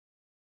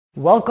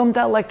Welcome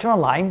to Lecture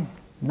Online.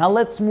 Now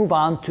let's move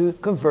on to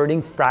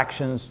converting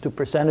fractions to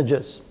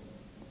percentages.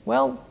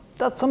 Well,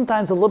 that's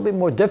sometimes a little bit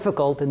more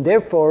difficult, and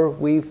therefore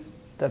we've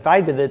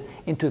divided it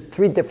into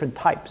three different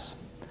types.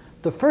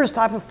 The first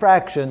type of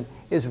fraction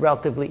is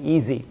relatively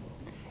easy.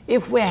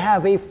 If we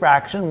have a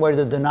fraction where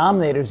the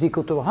denominator is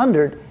equal to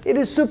 100, it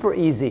is super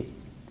easy.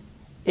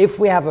 If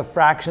we have a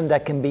fraction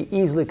that can be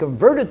easily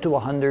converted to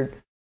 100,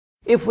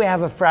 if we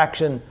have a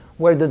fraction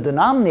where the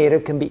denominator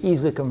can be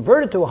easily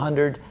converted to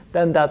 100,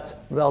 then that's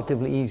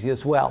relatively easy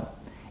as well.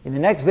 In the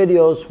next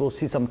videos, we'll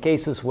see some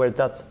cases where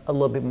that's a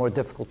little bit more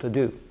difficult to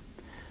do.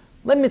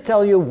 Let me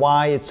tell you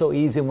why it's so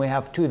easy when we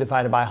have 2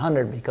 divided by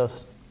 100,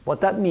 because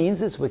what that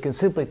means is we can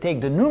simply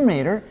take the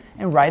numerator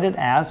and write it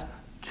as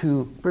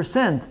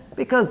 2%,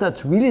 because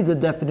that's really the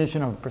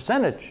definition of a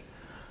percentage.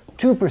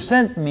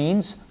 2%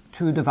 means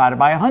 2 divided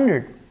by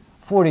 100.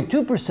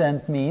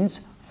 42% means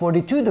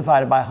 42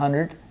 divided by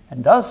 100,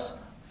 and thus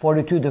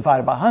 42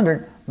 divided by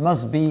 100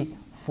 must be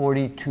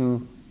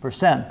 42%.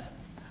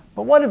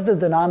 But what if the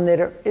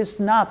denominator is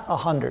not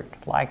 100,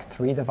 like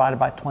 3 divided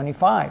by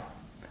 25?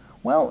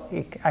 Well,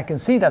 I can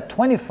see that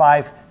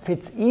 25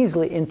 fits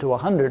easily into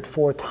 100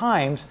 4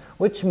 times,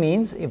 which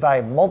means if I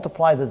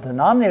multiply the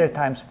denominator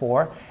times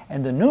 4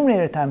 and the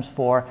numerator times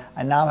 4,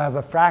 I now have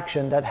a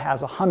fraction that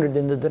has 100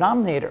 in the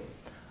denominator.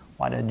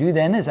 What I do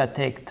then is I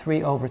take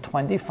 3 over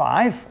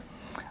 25.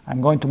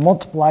 I'm going to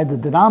multiply the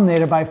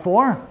denominator by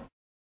 4.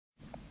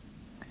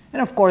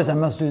 And of course, I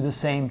must do the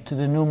same to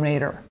the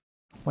numerator.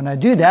 When I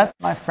do that,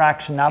 my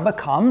fraction now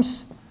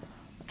becomes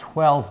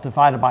 12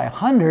 divided by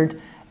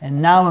 100,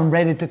 and now I'm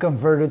ready to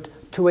convert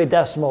it to a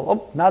decimal.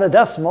 Oh, not a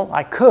decimal,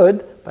 I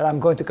could, but I'm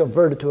going to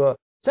convert it to a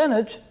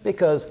percentage,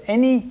 because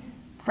any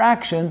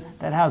fraction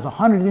that has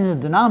 100 in the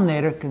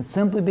denominator can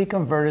simply be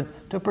converted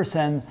to a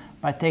percent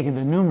by taking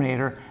the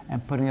numerator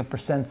and putting a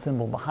percent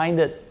symbol behind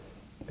it,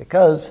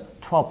 because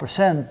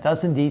 12%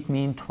 does indeed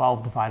mean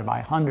 12 divided by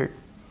 100.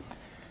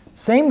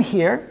 Same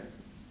here.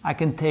 I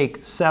can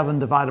take 7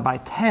 divided by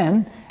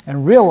 10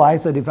 and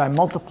realize that if I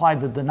multiply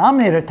the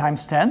denominator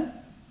times 10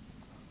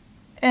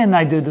 and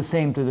I do the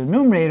same to the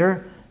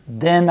numerator,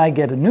 then I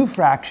get a new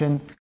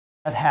fraction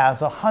that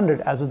has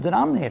 100 as a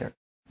denominator.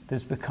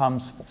 This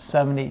becomes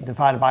 70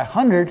 divided by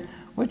 100,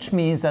 which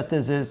means that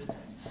this is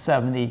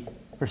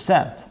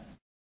 70%.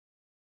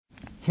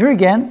 Here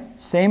again,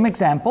 same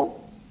example.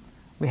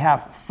 We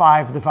have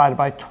 5 divided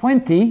by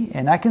 20,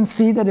 and I can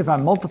see that if I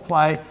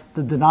multiply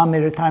the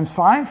denominator times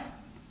 5,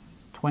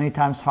 20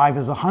 times 5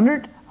 is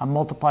 100. I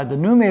multiply the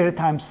numerator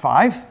times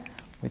 5,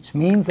 which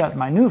means that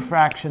my new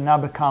fraction now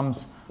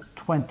becomes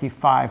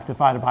 25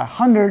 divided by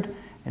 100,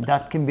 and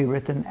that can be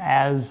written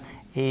as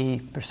a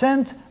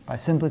percent by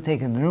simply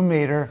taking the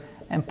numerator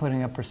and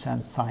putting a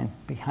percent sign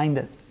behind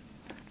it.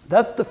 So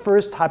that's the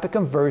first type of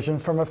conversion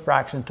from a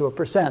fraction to a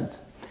percent.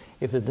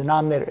 If the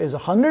denominator is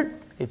 100,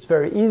 it's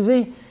very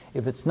easy.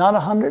 If it's not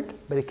 100,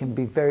 but it can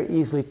be very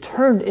easily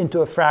turned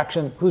into a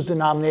fraction whose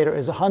denominator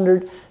is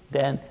 100,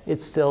 then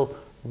it's still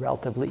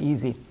relatively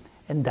easy.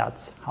 And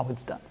that's how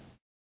it's done.